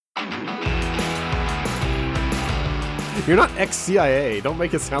You're not ex-CIA. Don't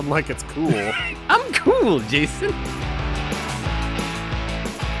make it sound like it's cool. I'm cool, Jason.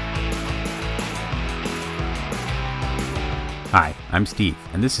 Hi, I'm Steve,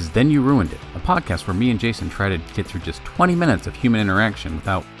 and this is Then You Ruined It, a podcast where me and Jason try to get through just 20 minutes of human interaction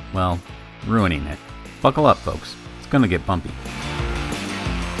without, well, ruining it. Buckle up, folks. It's gonna get bumpy.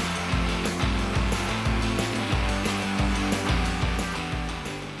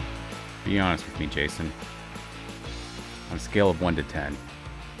 Be honest with me, Jason. On a scale of 1 to 10,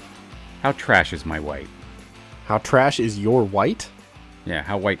 how trash is my white? How trash is your white? Yeah,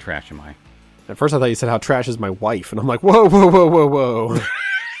 how white trash am I? At first I thought you said how trash is my wife, and I'm like, whoa, whoa, whoa, whoa, whoa.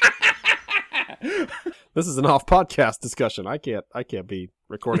 This is an off-podcast discussion. I can't be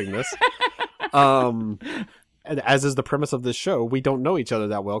recording this. And as is the premise of this show, we don't know each other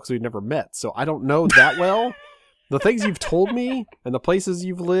that well because we've never met. So I don't know that well. The things you've told me and the places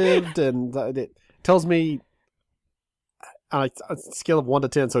you've lived, and it tells me on a scale of 1 to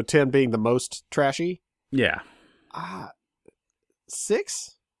 10, so 10 being the most trashy. Yeah.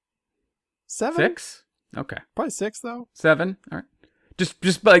 6? 7? 6? Okay. Probably 6, though. 7? All right.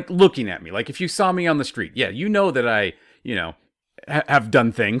 Just like looking at me, like if you saw me on the street, yeah, you know that I, have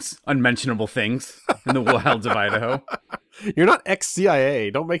done things, unmentionable things in the wilds of Idaho. You're not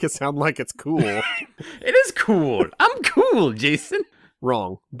ex-CIA. Don't make it sound like it's cool. It is cool. I'm cool, Jason.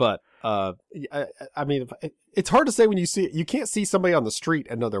 Wrong, but I mean, it's hard to say when you can't see somebody on the street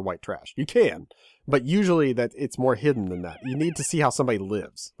and know they're white trash. You can, but usually that it's more hidden than that. You need to see how somebody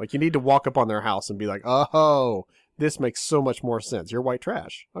lives. Like you need to walk up on their house and be like, oh, this makes so much more sense. You're white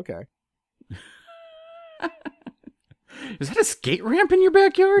trash. Okay. Is that a skate ramp in your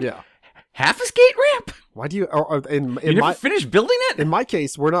backyard? Yeah. Half a skate ramp? Why do you? You never finished building it? In my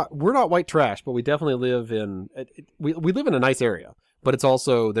case, we're not white trash, but we definitely live in we live in a nice area. But it's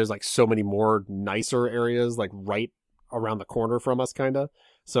also there's like so many more nicer areas like right around the corner from us, kind of.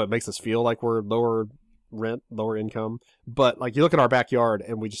 So it makes us feel like we're lower rent, lower income. But like you look at our backyard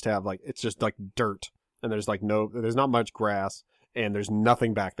and we just have like it's just like dirt, and there's not much grass. And there's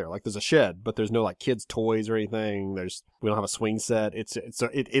nothing back there. Like there's a shed, but there's no like kids' toys or anything. We don't have a swing set.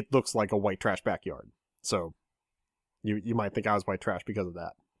 It looks like a white trash backyard. So you might think I was white trash because of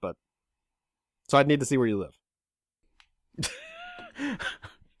that. But so I'd need to see where you live.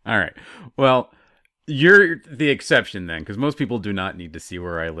 All right. Well, you're the exception then, because most people do not need to see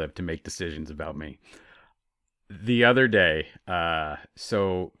where I live to make decisions about me. The other day,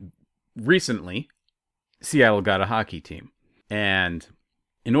 so recently, Seattle got a hockey team. And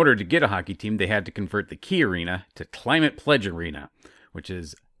in order to get a hockey team, they had to convert the Key Arena to Climate Pledge Arena, which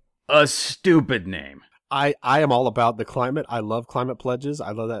is a stupid name. I am all about the climate. I love climate pledges.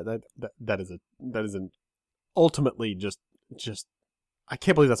 I love that is an ultimately just I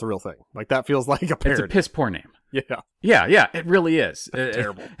can't believe that's a real thing. Like that feels like a parody. It's a piss poor name. Yeah. Yeah, it really is.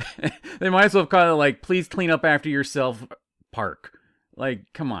 Terrible. They might as well call it like please clean up after yourself park. Like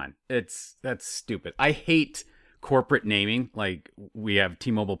come on. That's stupid. I hate corporate naming, like we have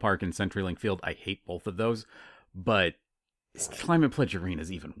T-Mobile Park and CenturyLink Field. I hate both of those, but Climate Pledge Arena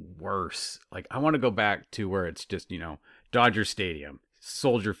is even worse. Like I want to go back to where it's just Dodger Stadium,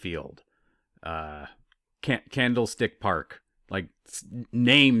 Soldier Field, Candlestick Park. Like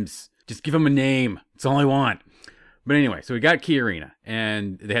names, just give them a name. That's all I want. But anyway, so we got Key Arena,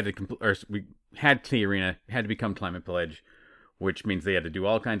 and they had we had Key Arena had to become Climate Pledge, which means they had to do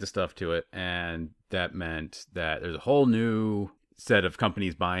all kinds of stuff to it. And that meant that there's a whole new set of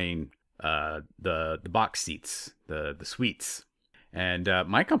companies buying the box seats, the suites. And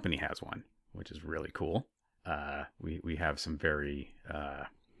my company has one, which is really cool. We have some very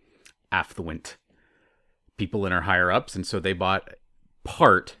affluent people in our higher ups. And so they bought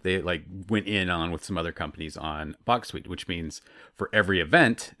they like went in on with some other companies on box suite, which means for every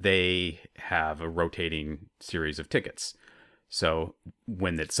event, they have a rotating series of tickets. So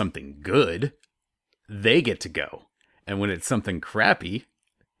when it's something good, they get to go. And when it's something crappy,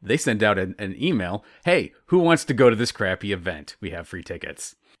 they send out an email. Hey, who wants to go to this crappy event? We have free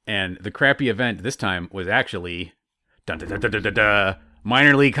tickets. And the crappy event this time was actually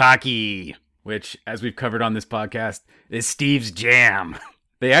minor league hockey, which, as we've covered on this podcast, is Steve's jam.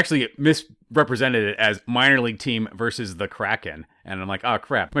 They actually misrepresented it as minor league team versus the Kraken. And I'm like, oh,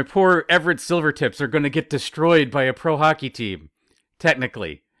 crap. My poor Everett Silvertips are going to get destroyed by a pro hockey team.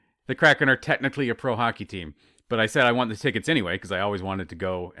 Technically. The Kraken are technically a pro hockey team. But I said I want the tickets anyway because I always wanted to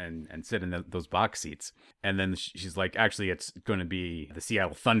go and sit in those box seats. And then she's like, actually, it's going to be the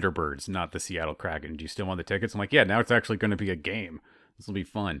Seattle Thunderbirds, not the Seattle Kraken. Do you still want the tickets? I'm like, yeah, now it's actually going to be a game. This will be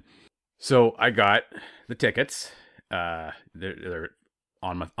fun. So I got the tickets. They're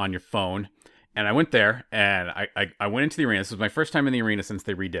on your phone, And I went there, and I went into the arena. This was my first time in the arena since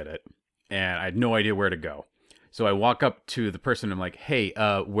they redid it, and I had no idea where to go. So I walk up to the person, and I'm like, hey,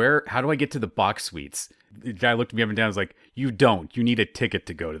 how do I get to the box suites? The guy looked me up and down and was like, you don't. You need a ticket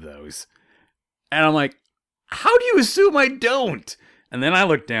to go to those. And I'm like, how do you assume I don't? And then I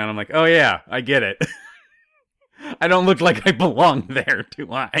look down, I'm like, oh yeah, I get it. I don't look like I belong there,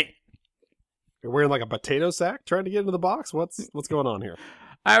 do I? You're wearing like a potato sack trying to get into the box? What's going on here?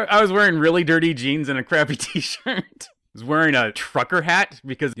 I was wearing really dirty jeans and a crappy t-shirt. I was wearing a trucker hat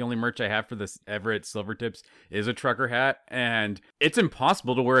because the only merch I have for this Everett Silvertips is a trucker hat. And it's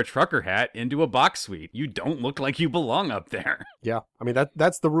impossible to wear a trucker hat into a box suite. You don't look like you belong up there. Yeah, I mean,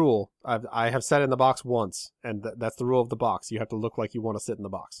 that's the rule. I have sat in the box once, and that's the rule of the box. You have to look like you want to sit in the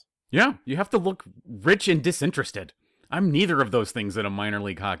box. Yeah, you have to look rich and disinterested. I'm neither of those things in a minor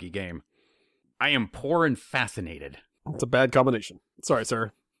league hockey game. I am poor and fascinated. It's a bad combination. Sorry,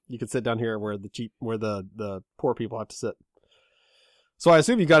 sir. You can sit down here where the poor people have to sit. So I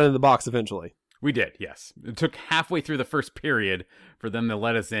assume you got into the box eventually. We did, yes. It took halfway through the first period for them to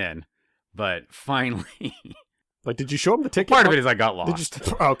let us in, but finally... Like, did you show them the ticket? Part of it is I got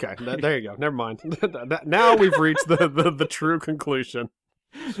lost. Okay, there you go. Never mind. Now we've reached the true conclusion.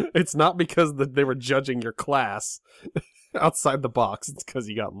 It's not because they were judging your class outside the box. It's because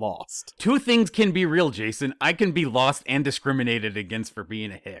you got lost. Two things can be real, Jason. I can be lost and discriminated against for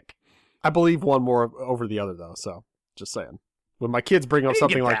being a hick. I believe one more over the other, though, so just saying. When my kids bring up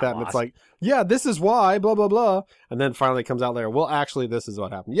something like that, and it's like, yeah, this is why, blah, blah, blah, and then finally it comes out later, well, actually, this is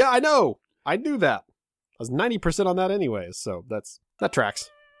what happened. Yeah, I know! I knew that. I was 90% on that anyways, so that tracks.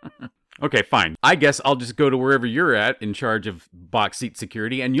 Okay, fine. I guess I'll just go to wherever you're at in charge of box seat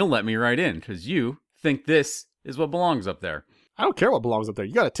security, and you'll let me right in, because you think this is what belongs up there. I don't care what belongs up there.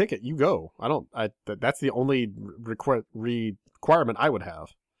 You got a ticket, you go. That's the only requirement I would have.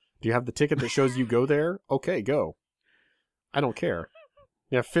 Do you have the ticket that shows you go there? Okay, go. I don't care.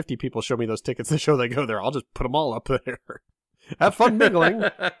 You have 50 people show me those tickets that show they go there. I'll just put them all up there. Have fun mingling.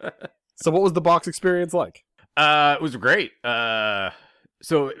 So what was the box experience like? It was great.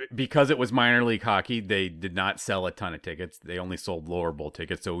 So because it was minor league hockey, they did not sell a ton of tickets. They only sold lower bowl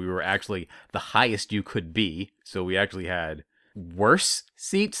tickets. So we were actually the highest you could be. So we actually had worse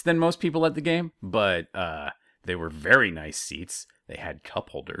seats than most people at the game, but they were very nice seats. They had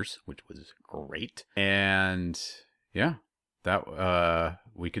cup holders, which was great. And yeah, that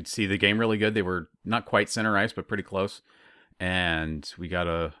we could see the game really good. They were not quite center ice, but pretty close. And we got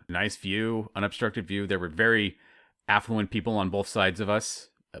a nice view, unobstructed view. There were very affluent people on both sides of us,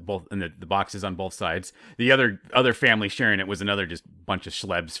 both in the boxes on both sides. The other family sharing it was another just bunch of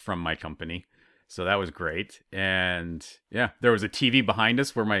schlebs from my company. So that was great. And yeah, there was a TV behind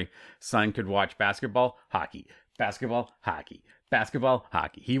us where my son could watch basketball, hockey, basketball, hockey, basketball,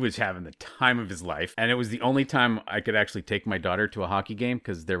 hockey. He was having the time of his life. And it was the only time I could actually take my daughter to a hockey game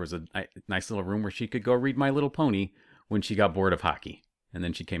because there was a nice little room where she could go read My Little Pony when she got bored of hockey. And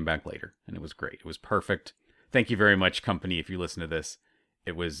then she came back later. And it was great. It was perfect. Thank you very much, company, if you listen to this.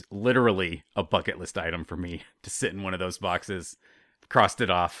 It was literally a bucket list item for me to sit in one of those boxes. Crossed it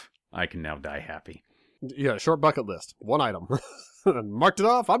off. I can now die happy. Yeah, short bucket list. One item. Marked it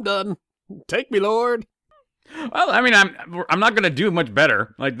off. I'm done. Take me, Lord. Well, I mean, I'm not going to do much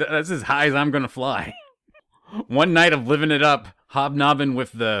better. Like, that's as high as I'm going to fly. One night of living it up, hobnobbing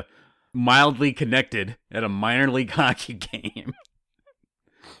with the mildly connected at a minor league hockey game.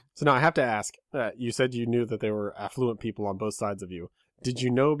 So now I have to ask, you said you knew that there were affluent people on both sides of you. Did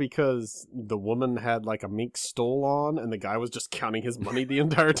you know because the woman had like a mink stole on and the guy was just counting his money the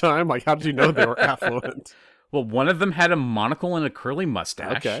entire time? Like, how did you know they were affluent? Well, one of them had a monocle and a curly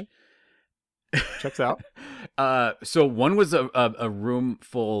mustache. Okay. Checks out. So one was a room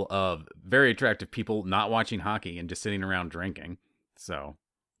full of very attractive people not watching hockey and just sitting around drinking. So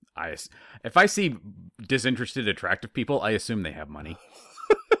if I see disinterested, attractive people, I assume they have money.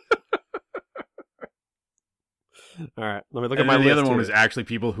 All right, let me look at my list. The other one here. was actually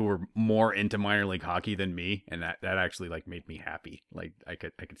people who were more into minor league hockey than me, and that actually like made me happy. Like I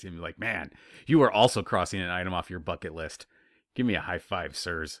could see them like, man, you are also crossing an item off your bucket list. Give me a high five,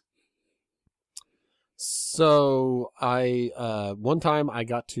 sirs. So I one time I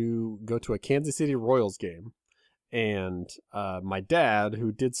got to go to a Kansas City Royals game, and my dad,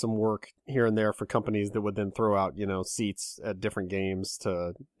 who did some work here and there for companies that would then throw out seats at different games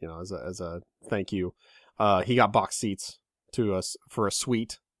to as a thank you. He got box seats to us for a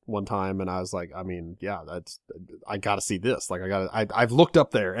suite one time, and I was like, I mean, yeah, I got to see this. Like, I've looked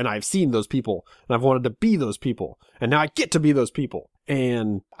up there and I've seen those people and I've wanted to be those people. And now I get to be those people.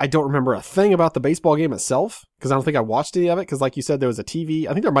 And I don't remember a thing about the baseball game itself because I don't think I watched any of it. Because like you said, there was a TV.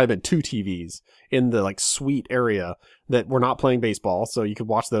 I think there might have been 2 TVs in the like suite area that were not playing baseball. So you could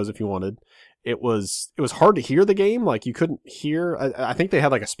watch those if you wanted. It was hard to hear the game. Like you couldn't hear. I think they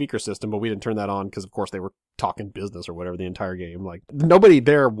had like a speaker system, but we didn't turn that on because of course they were talking business or whatever the entire game. Like nobody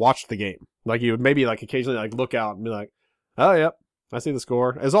there watched the game. Like you would maybe like occasionally like look out and be like, oh yep, I see the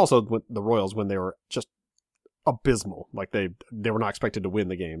score. It's also the Royals when they were just abysmal. Like they were not expected to win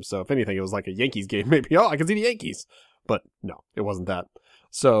the game. So if anything, it was like a Yankees game. Maybe I can see the Yankees, but no, it wasn't that.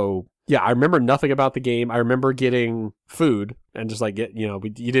 So yeah, I remember nothing about the game. I remember getting food and just like you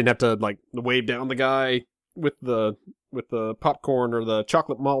didn't have to like wave down the guy with the popcorn or the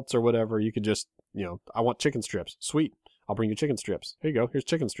chocolate malts or whatever. You could just, I want chicken strips. Sweet. I'll bring you chicken strips. Here you go. Here's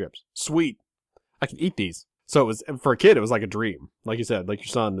chicken strips. Sweet. I can eat these. So it was, for a kid, it was like a dream. Like you said, like your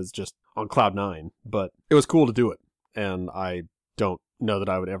son is just on cloud 9, but it was cool to do it. And I don't know that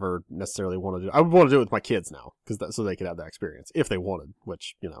I would ever necessarily want to do it. I would want to do it with my kids now so they could have that experience if they wanted,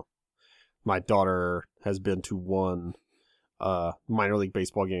 which, my daughter has been to one minor league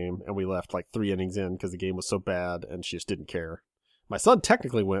baseball game, and we left like 3 innings in because the game was so bad, and she just didn't care. My son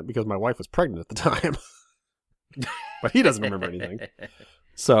technically went because my wife was pregnant at the time, but he doesn't remember anything.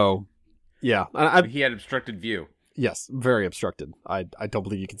 So, yeah. He had obstructed view. Yes, very obstructed. I don't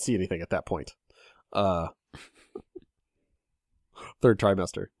believe you can see anything at that point. 3rd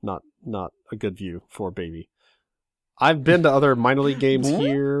trimester, not a good view for baby. I've been to other minor league games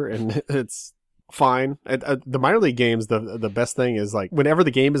here, and it's fine. The minor league games, the best thing is like whenever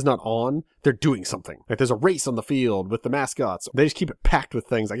the game is not on, they're doing something. Like there's a race on the field with the mascots. They just keep it packed with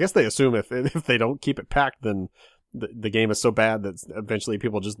things. I guess they assume if they don't keep it packed, then the game is so bad that eventually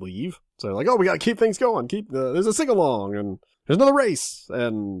people just leave. So they're like, oh, we got to keep things going. There's a sing along and there's another race,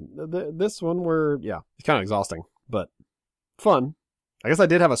 and this one it's kind of exhausting but fun. I guess I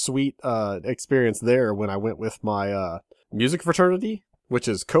did have a sweet experience there when I went with my music fraternity, which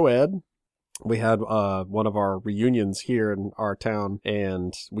is co-ed. We had one of our reunions here in our town,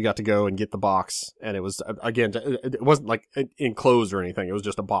 and we got to go and get the box. And it was, again, it wasn't like enclosed or anything. It was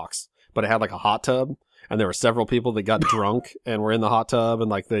just a box, but it had like a hot tub. And there were several people that got drunk and were in the hot tub,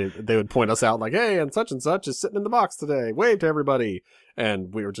 and like they would point us out like, hey, and such is sitting in the box today. Wave to everybody.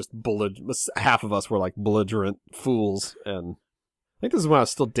 And we were just half of us were like belligerent fools. And I think this is when I was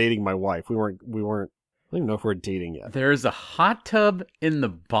still dating my wife. We weren't, I don't even know if we're dating yet. There's a hot tub in the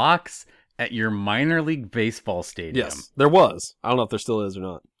box at your minor league baseball stadium. Yes, there was. I don't know if there still is or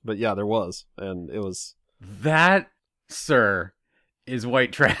not, but yeah, there was. And it was. That, sir, is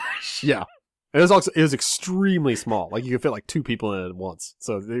white trash. Yeah. And it was extremely small. Like you could fit like 2 people in it at once.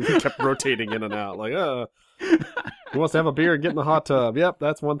 So they kept rotating in and out. Like, who wants to have a beer and get in the hot tub? Yep,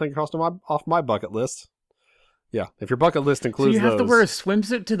 that's one thing crossed off my bucket list. Yeah, if your bucket list includes so you have to wear a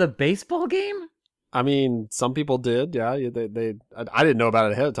swimsuit to the baseball game? I mean, some people did. Yeah, I didn't know about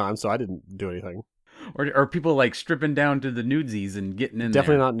it ahead of time, so I didn't do anything. Or are people like stripping down to the nudesies and getting in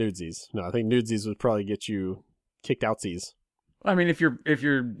Definitely there? not nudesies. No, I think nudesies would probably get you kicked outsies. I mean, if your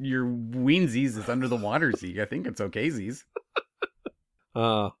weensies is under the watersies, I think it's okaysies.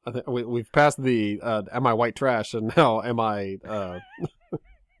 I think we've passed the am I white trash, and now am I am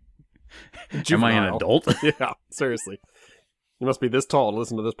I an adult? Yeah, seriously. You must be this tall to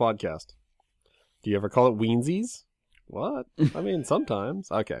listen to this podcast. Do you ever call it weensies? What? I mean, sometimes.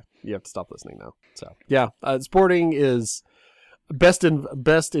 Okay, you have to stop listening now. So yeah, sporting is best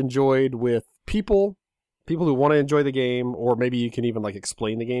enjoyed with people who want to enjoy the game, or maybe you can even like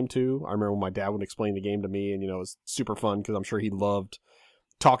explain the game to. I remember when my dad would explain the game to me, and it was super fun because I'm sure he loved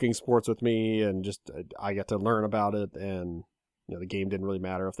talking sports with me, and just I got to learn about it, and the game didn't really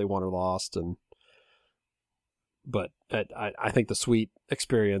matter if they won or lost. But I think the sweet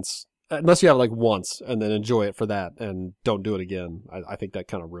experience, unless you have it like once and then enjoy it for that and don't do it again, I think that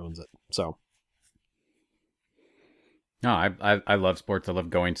kind of ruins it. So. No, I love sports. I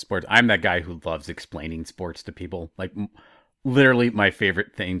love going to sports. I'm that guy who loves explaining sports to people. Like, literally, my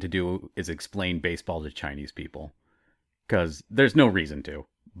favorite thing to do is explain baseball to Chinese people. Because there's no reason to.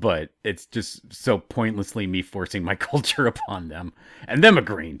 But it's just so pointlessly me forcing my culture upon them. And them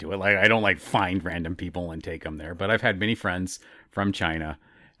agreeing to it. Like, I don't, find random people and take them there. But I've had many friends from China.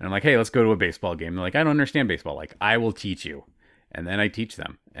 And I'm like, hey, let's go to a baseball game. They're like, I don't understand baseball. Like, I will teach you. And then I teach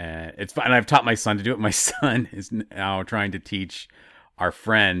them. And it's fun. And I've taught my son to do it. My son is now trying to teach our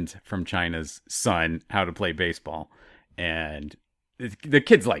friend from China's son how to play baseball. And the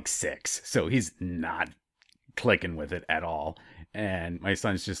kid's like 6, so he's not clicking with it at all. And my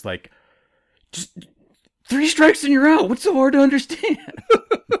son's just like, just 3 strikes and you're out. What's so hard to understand?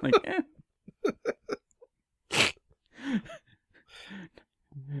 Like,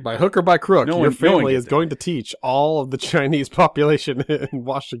 By hook or by crook, No your one family gets is going to teach all of the Chinese population in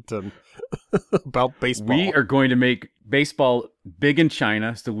Washington about baseball. We are going to make baseball big in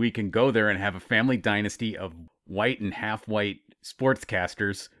China so we can go there and have a family dynasty of white and half-white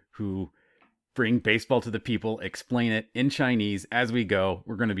sportscasters who bring baseball to the people, explain it in Chinese as we go.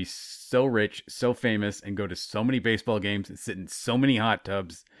 We're going to be so rich, so famous, and go to so many baseball games and sit in so many hot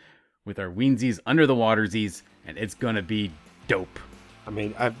tubs with our weensies under the watersies, and it's going to be dope. I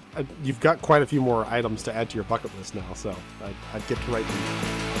mean, you've got quite a few more items to add to your bucket list now, so I'd get to writing.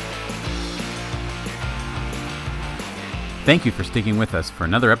 Thank you for sticking with us for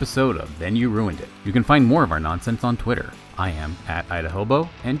another episode of Then You Ruined It. You can find more of our nonsense on Twitter. I am at Idahobo,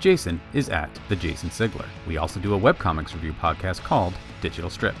 and Jason is at the Jason Sigler. We also do a webcomics review podcast called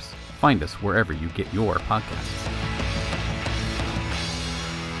Digital Strips. Find us wherever you get your podcasts.